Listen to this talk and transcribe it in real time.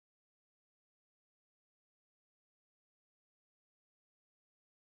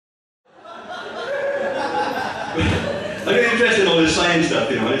science stuff,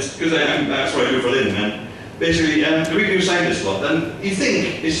 you know, and it's because that's what I do for a living, and basically, the read New Scientist a lot, and you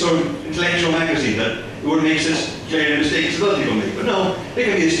think it's sort of intellectual magazine that it wouldn't make such clear mistakes as other people make, but no, they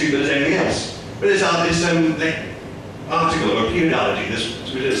can be as stupid as anything else. But there's this article about peanut allergy.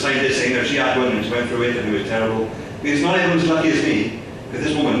 This was a scientist saying that she had one and she went through it and it was terrible. Because not everyone's as lucky as me. Because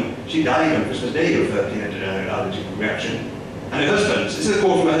this woman, she died on Christmas Day of her peanut allergy reaction. And her husband, this is a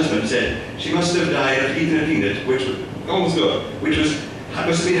quote from her husband, said she must have died after eating a peanut, which was almost good, which must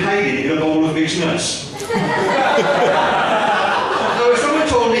have been hiding in a bowl of mixed nuts. Now, if someone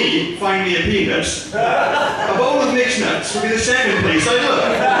told me, find me a peanut, a bowl of mixed nuts would be the second place I'd look.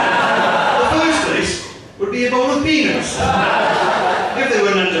 The first place would be a bowl of peanuts. If they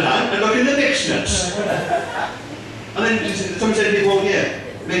were none to hand, I'd look in the mixed nuts. And then someone said to me, well, yeah,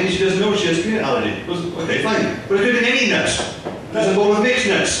 maybe she doesn't know she has peanut allergy. Okay, fine. But it could have been any nuts. There's a bowl of mixed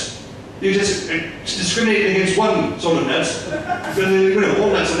nuts. You just discriminate against one sort of nuts. You know, all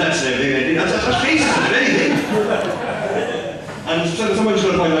nuts are nuts and everything. That's racism, if anything. And so someone's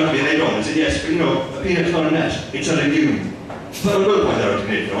going to point out to me later on and say, yes, but you know, a peanut's not a nut, it's a legume. So I'm going to point that out to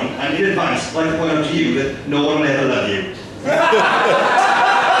me later on, and in advance, I'd like to point out to you that no one will ever love you.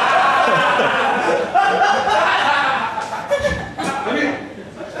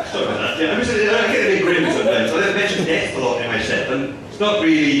 I get a bit grim sometimes. I mention death a lot in my set, and it's not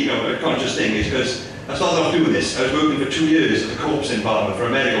really, you know, a conscious thing. It's because I started off doing this. I was working for 2 years at the corpsing department for a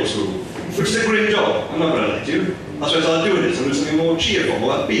medical school, which is a grim job. I'm not going to lie to you. That's why I started doing it. So it was something more cheerful,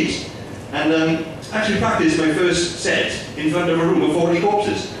 more upbeat. And actually practiced my first set in front of a room of 40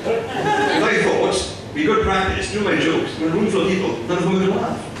 corpses. Because I thought, it'd be good practice, do my jokes, in a room full of people, none of them would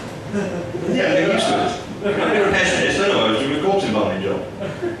laugh. Yeah, I'm getting used to it. I'm never a pessimist, I know I was doing a corpse embalming job.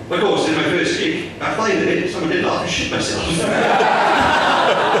 But of course, in my first gig, after I did it, someone did laugh and shit myself.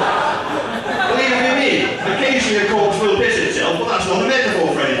 Believe you me, occasionally a corpse will piss itself, but that's not a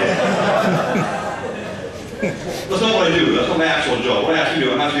metaphor for anything. That's not what I do, that's not my actual job. What I actually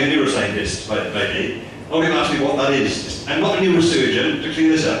do, I'm actually a neuroscientist by day. A lot of people ask me what that is. I'm not a neurosurgeon, to clean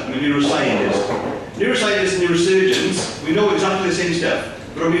this up, I'm a neuroscientist. Neuroscientists and neurosurgeons, we know exactly the same stuff,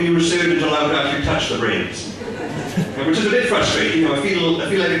 but only neurosurgeons are allowed to actually touch the brains. Which is a bit frustrating, you know, I feel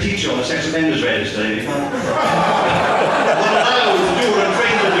like a teacher on a sex offenders register. You can't not allowed to do what I'm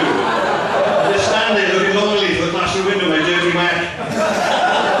trained to do. Just stand there looking lonely through the classroom window, my dirty Mac.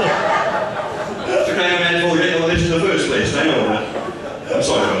 It's the kind of metaphor you didn't want to listen in the first place, I know that. I'm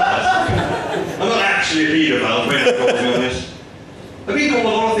sorry about that. I'm not actually a paedophile, friend, to be honest. I've been called a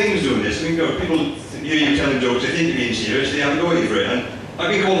lot of things doing this. I mean, people hear you telling jokes, they think you're being serious, they have to go at you for it. And I've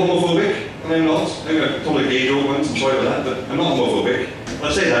been called homophobic, and I'm not. I told a gay joke once, I'm sorry about that, but I'm not homophobic.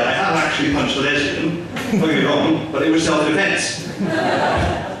 I say that, I have actually punched a lesbian, don't get me wrong, but it was self-defense.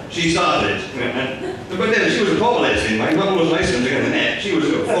 She started it. But then she was a proper lesbian, my mum was nicer than in the net. She was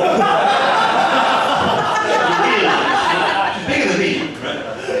a full she's bigger than me, right?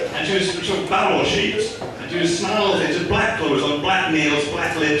 And she was sort of barrel-shaped, and she was snarl things, with black clothes on, black nails,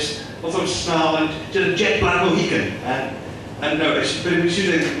 black lips, all sort of snarl, and she had a jet black Mohican. And no, she was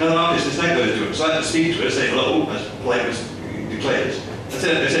another artist this night I was doing, so I had to speak to her, say hello, as polite as declared. I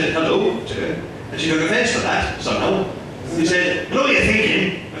said hello to her, and she took offence to that, somehow. He said, I know what you're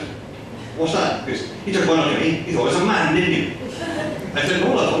thinking. I said, what's that? Because he took one on me, he thought I was a man, didn't you? I said, no,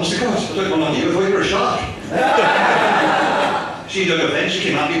 love, honest to God, I took one on you, I thought you were a shark. She took offence, she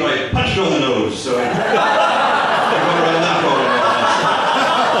came at me, but I punched her on the nose, so I got around that problem.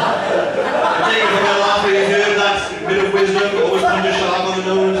 I take it from the laugh when you heard that bit of wisdom, always punch a shark on the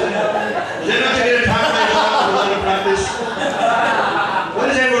nose. Does anyone actually get attacked by a shark for line of practice? Why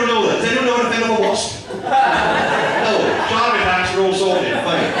does everyone know that? Does anyone know how to fend off a wasp? No, shark attacks are all sorted,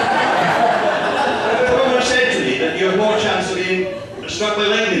 fine. Someone said to me that you have more chance of being struck by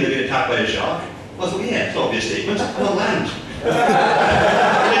lightning than being attacked by a shark. I thought, yeah, it's an obvious statement. I'm on land.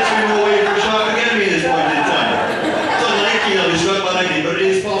 Literally no way for a shark to get me at this point in time. It's unlikely I'll be struck by lightning, but it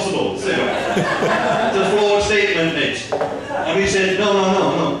is possible. So, it's a flawed statement, mate. And we said,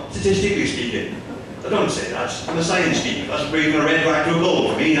 no, statistically speaking. I don't say that. I'm a science geek. That's bringing a red rag to a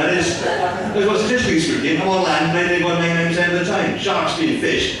bull for me. That is, well, statistically speaking, I'm on land 99.99% of the time. Sharks, being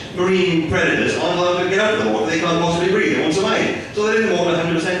fish, marine predators aren't allowed to get out of the water. They can't possibly breathe. They won't survive. So they're in the water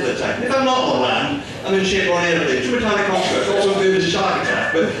 100% of the time. If I'm not on land, I'm in ship or on airplanes. Subatomonic constructs also include as a shark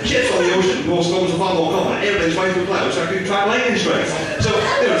attack, but ships on the ocean, more storms are far more common. Airplanes flying through clouds so I can track lightning strikes. So,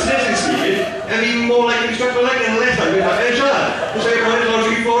 you know, statistically speaking, I'm even more likely to be struck by lightning unless I've been attacked by a shark. So I might as well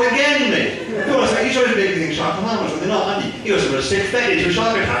be forward again, mate. No, it's like, you try to make things sharp and harmless, but they're not, aren't you? You got some of a sick fetish to a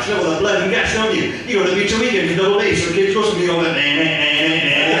shark attack, you know, with that blood and gas, don't you? You got to beach a weekend for double bass, so the kids go to me on that,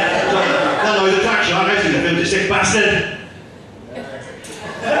 that noise attract shark, I've seen the film, sick bastard.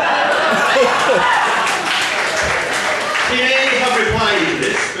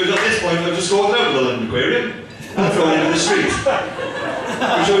 escorted out of the London Aquarium and thrown into the street.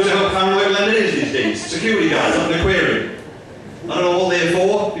 Which shows you how paranoid London is these days. Security guards up in the aquarium. I don't know what they're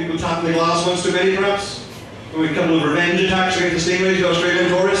for. People tapping the glass once too many, perhaps. Maybe a couple of revenge attacks against the stingrays, the Australian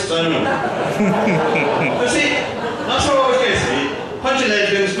tourists. I don't know. But see, that's what I always gets me. Punching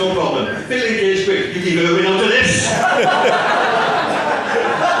lesbians, no problem. Filling case quick. You keep going out to this.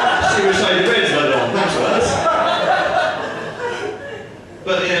 Suicide beds, I don't. Thanks for that.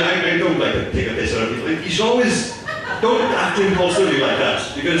 But yeah, I don't like to take a piss out of people. You should always don't act impulsively like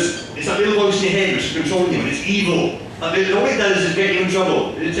that, because it's that little voice in your head which is controlling you, and it's evil. And all it does is get you in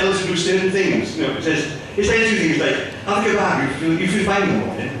trouble. It tells you to do certain things. You know, it says do things like, have a kebab, you feel fine in the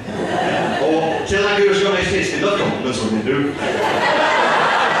morning. Or tell that girl she's got a nice taste, they love compliments when they do.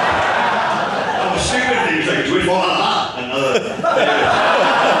 Or stupid things like, do it for Allah, and other.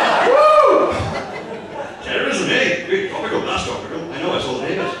 Woo! Terrorism, eh? Great topical, that's topical. I know, I saw the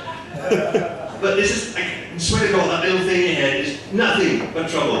neighbours. But this is, I swear to God, that little thing in your head is nothing but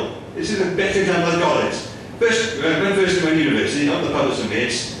trouble. This is the best example I've got it. First, when I first went to university, out the pub with some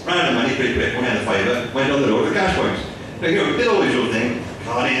mates, ran out of money pretty quick, went out of fiver, went on the road to cash point. Now, you know, did all the usual thing,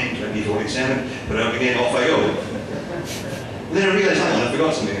 card in, 2047, put it out again, off I go. And then I realised, hang on, I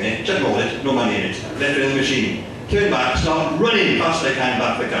forgot something there, checked all it, no money in it, left it in the machine. Came back, started running fast as I can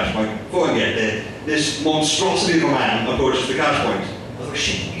back to the cash point. Before I get there, this monstrosity of a man approaches the cash point. I thought,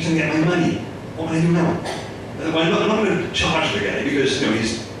 shit, he's going to get my money. What can I do now? I thought, well, I'm not going to charge the guy because, you know,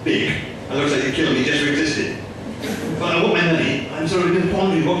 he's big. It looks like he'd kill me just for existing. But I want my money. I'm sort of in a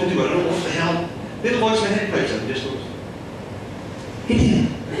pondering what to do. I don't know what the hell. Little voice in my head pipes up and just goes, hit him.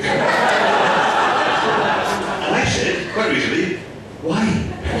 And I said, quite reasonably, why?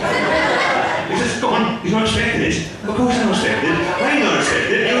 He says, go on, he's not expecting it. Of course I'm not expecting it. I'm not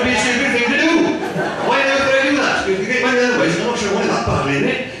expecting it. It would be a stupid thing to do. Why on earth would I do that? If you get money otherwise, I'm not sure I wanted that badly,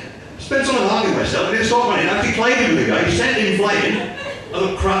 innit? Spent some time arguing myself, I didn't stop money, I actually collided with the guy, sent him flying. I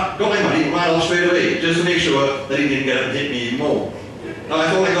thought, crap, got my money, ran off straight away, just to make sure that he didn't get up and hit me even more. Now,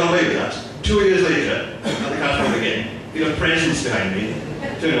 I thought I got away with that. 2 years later, at the cash point again, he got presents behind me.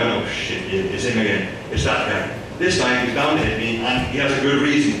 Turned around, oh shit, it's him again. It's that guy. This time, he's down to hit me, and he has a good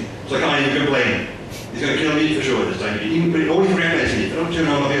reason. So I can't even complain. He's going to kill me for sure this time. He only recognize me. If I don't turn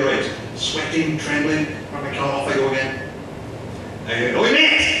around, I'll be alright. Sweating, trembling, run my car off, I go again. I go, oi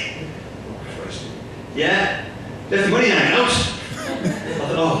mate! First. Yeah? Left the money hanging out. I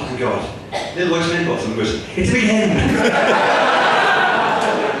thought, oh my God. Little voice in my bottom goes, it's me hen.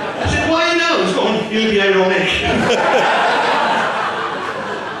 I said, why now? He's gone, you'll be ironic.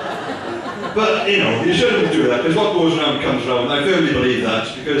 But, you know, you shouldn't do that, because what goes around comes around. I firmly believe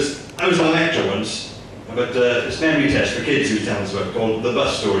that, because I was on a lecture once about this memory test for kids who tell us about, called The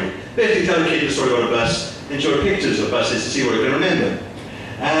Bus Story. Basically tell a kid a story about a bus, and show pictures of buses to see what it can remember.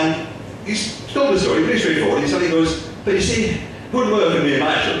 And he's told the story, pretty straightforward. He suddenly goes, but you see, it wouldn't work for me and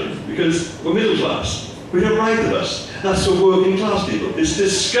my children, because we're middle class. We don't ride the bus. That's for working class people. It's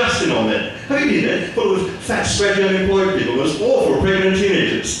disgusting on there. Have you been there? Full of fat, sweaty, unemployed people. There's awful pregnant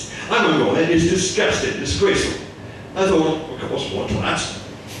teenagers. I won't go on there. It's disgusting. Disgraceful. I thought, of course, what's that?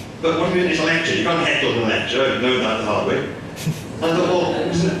 But what do you mean it's a lecture? You can't heckle in a lecture. I've known that the hard way. I thought, well,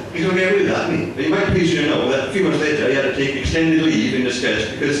 he's going to get away with that, isn't he? But you might please you to know that a few months later he had to take extended leave in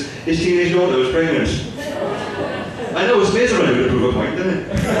disgust because his teenage daughter was pregnant. I know, it's amazing when I would prove a point, isn't it?